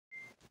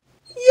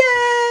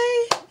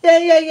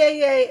Yay, yay, yay,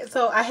 yay.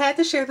 So I had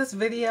to share this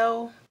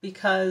video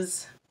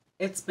because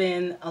it's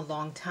been a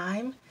long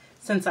time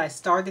since I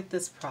started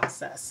this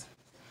process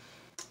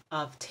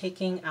of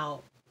taking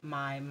out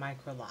my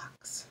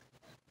microlocks.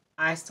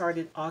 I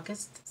started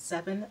August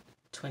 7,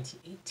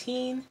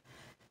 2018,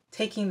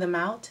 taking them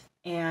out,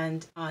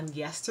 and on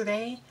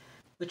yesterday,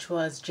 which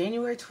was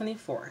January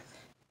 24th,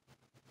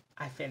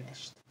 I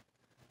finished.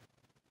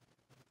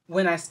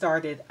 When I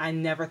started, I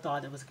never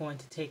thought it was going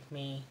to take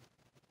me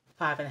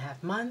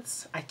 5.5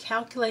 months. I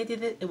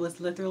calculated it. It was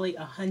literally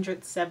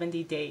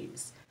 170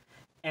 days,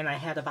 and I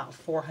had about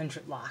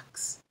 400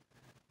 locks.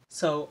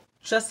 So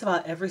just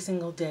about every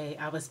single day,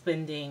 I was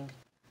spending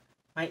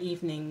my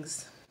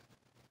evenings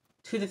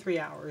 2 to 3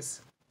 hours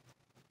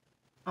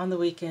on the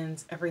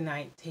weekends, every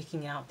night,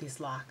 taking out these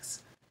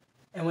locks.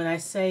 And when I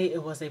say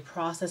it was a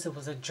process, it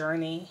was a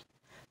journey.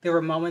 There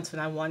were moments when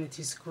I wanted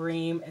to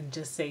scream and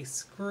just say,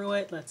 screw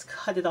it, let's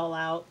cut it all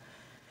out.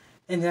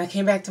 And then I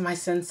came back to my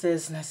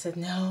senses and I said,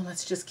 no,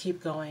 let's just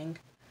keep going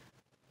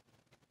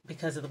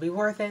because it'll be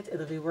worth it.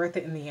 It'll be worth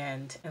it in the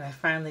end. And I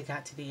finally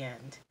got to the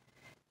end.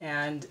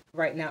 And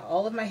right now,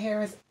 all of my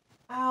hair is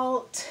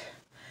out,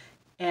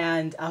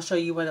 and I'll show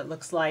you what it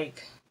looks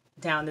like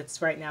down.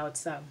 Right now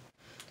it's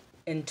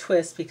in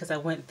twist because I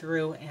went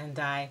through and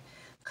I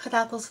cut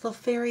out those little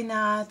fairy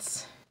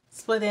knots,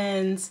 split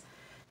ends,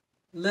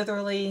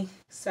 literally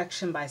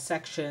section by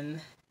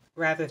section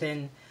rather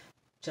than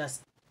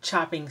just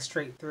chopping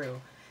straight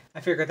through. I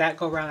figured that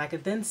go around I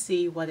could then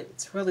see what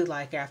it's really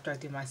like after I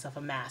do myself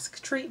a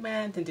mask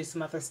treatment and do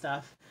some other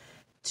stuff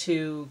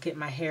to get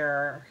my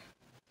hair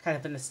kind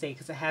of in the state,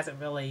 because it hasn't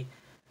really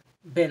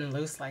been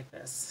loose like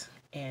this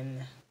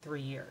in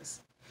 3 years.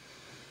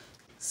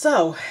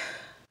 So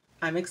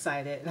I'm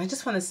excited, and I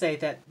just want to say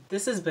that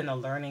this has been a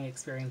learning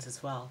experience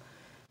as well,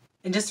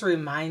 and just a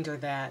reminder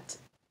that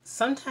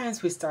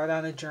sometimes we start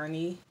on a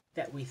journey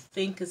that we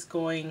think is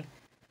going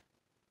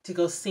to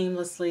go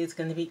seamlessly, it's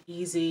going to be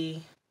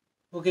easy,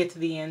 we'll get to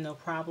the end, no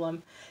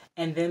problem,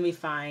 and then we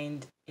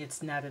find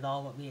it's not at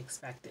all what we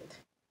expected.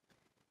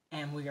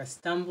 And we are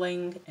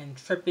stumbling and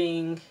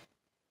tripping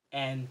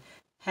and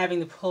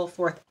having to pull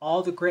forth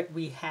all the grit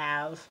we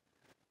have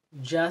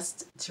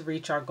just to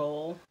reach our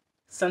goal.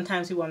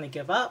 Sometimes we want to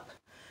give up,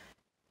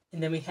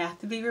 and then we have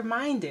to be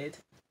reminded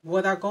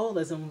what our goal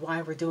is and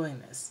why we're doing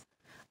this.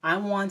 I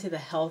wanted a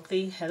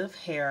healthy head of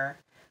hair,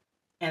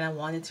 and I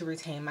wanted to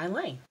retain my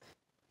length.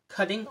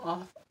 Cutting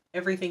off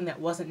everything that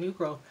wasn't new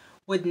growth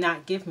would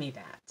not give me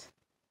that.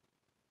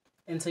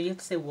 And so you have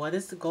to say, what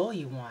is the goal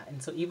you want?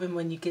 And so even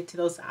when you get to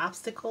those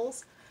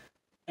obstacles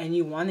and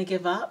you want to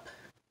give up,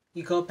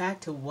 you go back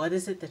to what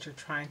is it that you're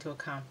trying to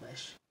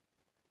accomplish.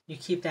 You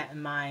keep that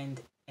in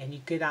mind, and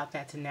you get out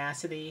that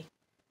tenacity,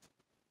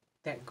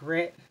 that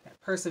grit, that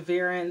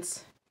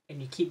perseverance,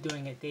 and you keep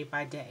doing it day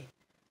by day.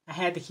 I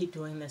had to keep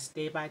doing this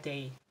day by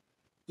day.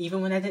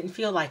 Even when I didn't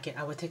feel like it,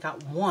 I would take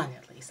out one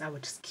at least. I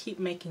would just keep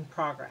making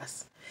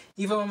progress.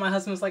 Even when my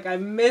husband was like, I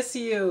miss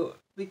you,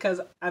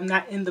 because I'm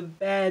not in the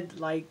bed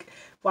like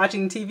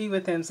watching TV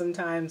with him.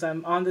 Sometimes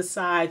I'm on the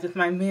side with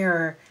my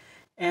mirror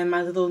and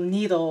my little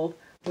needle,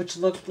 which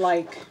looked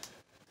like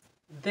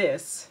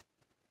this.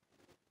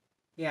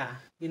 Yeah,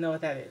 you know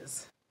what that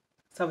is.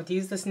 So I would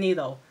use this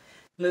needle,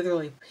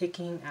 literally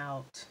picking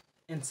out,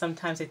 and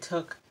sometimes it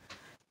took,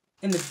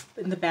 in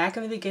the back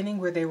in the beginning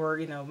where they were,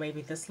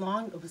 maybe this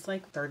long, it was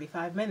like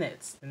 35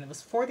 minutes, and it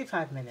was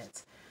 45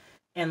 minutes.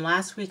 And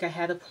last week I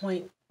had a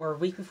point, or a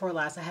week before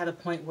last, I had a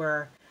point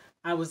where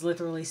I was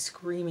literally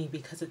screaming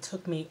because it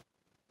took me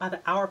about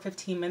an hour,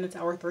 15 minutes,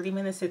 hour, 30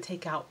 minutes to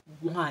take out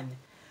one.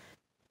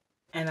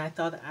 And I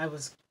thought I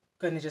was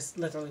going to just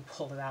literally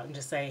pull it out and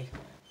just say,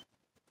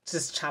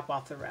 just chop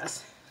off the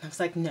rest. And I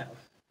was like, no,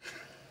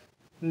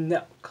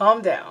 no,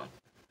 calm down,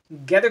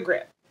 get a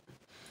grip.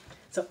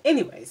 So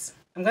anyways,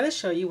 I'm going to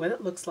show you what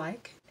it looks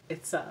like.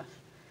 It's in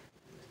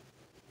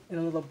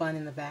a little bun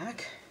in the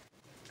back.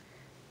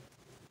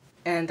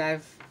 And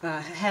I've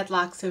had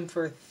locks in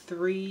for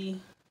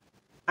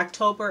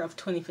October of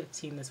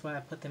 2015 is when I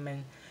put them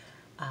in.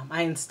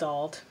 I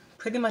installed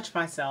pretty much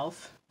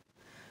myself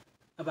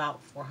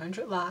about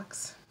 400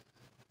 locks,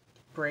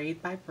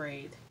 braid by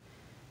braid,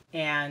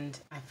 and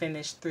I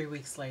finished 3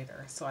 weeks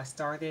later. So I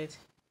started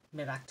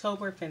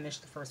mid-October,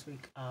 finished the first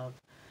week of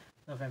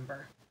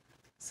November.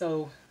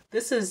 So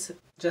this is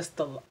just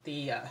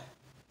the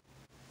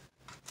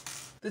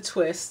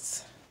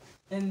twists,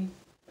 and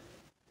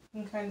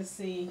you can kind of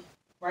see,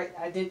 right,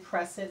 I did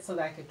press it so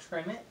that I could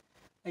trim it.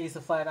 I used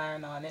a flat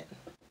iron on it.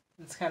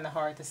 It's kind of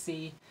hard to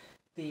see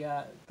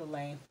the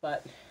length,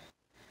 but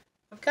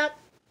I've got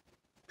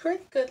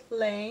pretty good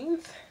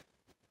length.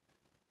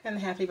 Kind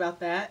of happy about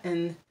that,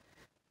 and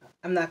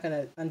I'm not going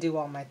to undo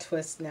all my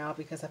twists now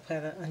because I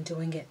plan on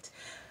undoing it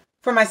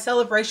for my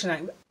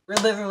celebration. We're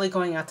literally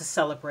going out to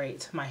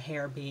celebrate my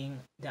hair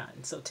being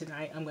done. So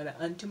tonight I'm going to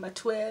undo my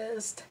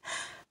twist,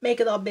 make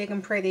it all big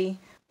and pretty,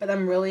 but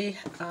I'm really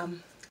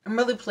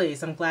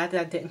pleased. I'm glad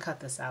that I didn't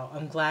cut this out.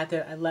 I'm glad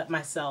that I let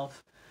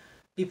myself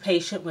be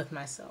patient with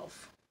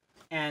myself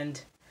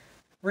and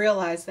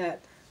realize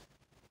that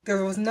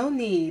there was no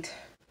need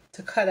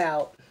to cut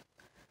out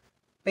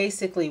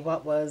basically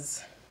what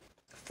was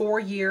 4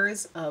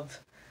 years of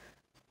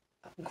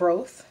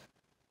growth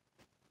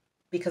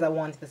because I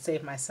wanted to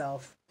save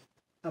myself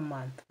a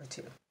month or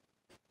two.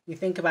 You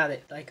think about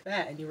it like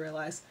that and you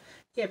realize,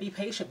 yeah, be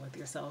patient with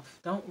yourself.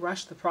 Don't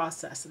rush the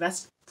process.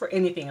 That's for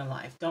anything in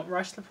life. Don't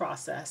rush the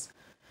process.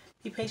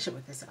 Be patient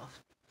with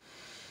yourself.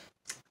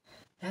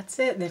 That's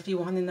it. And if you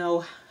want to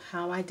know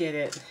how I did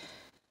it,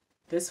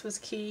 this was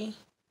key.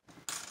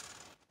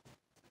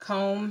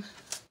 Comb,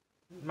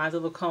 my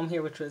little comb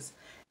here, which was,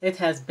 it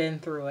has been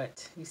through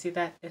it. You see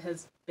that? It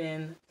has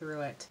been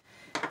through it.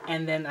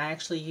 And then I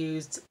actually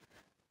used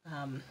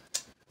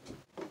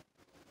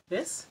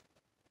this,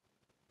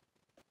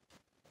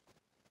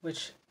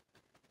 which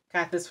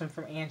got this one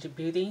from Angie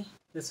Beauty.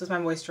 This was my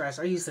moisturizer.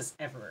 I use this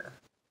everywhere,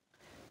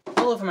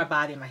 all over my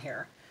body and my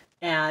hair,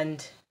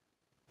 and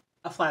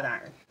a flat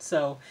iron.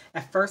 So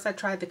at first I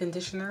tried the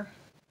conditioner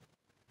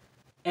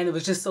and it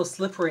was just so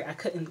slippery I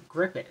couldn't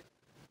grip it.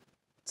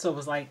 So it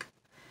was like,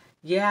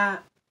 yeah,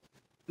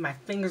 my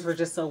fingers were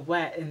just so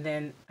wet, and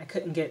then I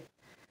couldn't get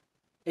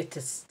it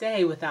to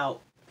stay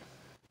without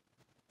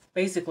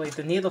basically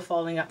the needle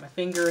falling out my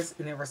fingers,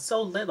 and there were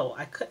so little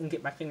I couldn't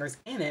get my fingers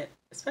in it,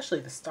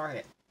 especially to start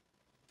it.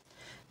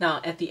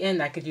 Now at the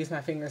end I could use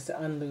my fingers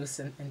to unloose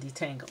and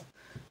detangle,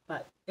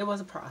 but it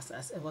was a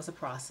process. It was a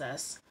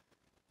process.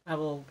 I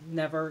will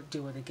never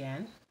do it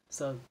again.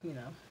 So, you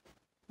know,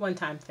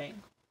 one-time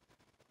thing.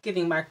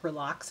 Getting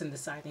microlocks and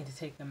deciding to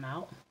take them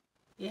out.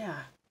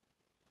 Yeah,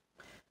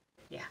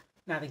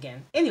 not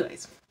again.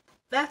 Anyways,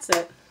 that's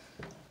it.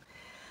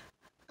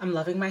 I'm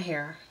loving my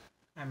hair.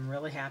 I'm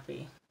really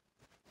happy.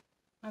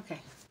 Okay.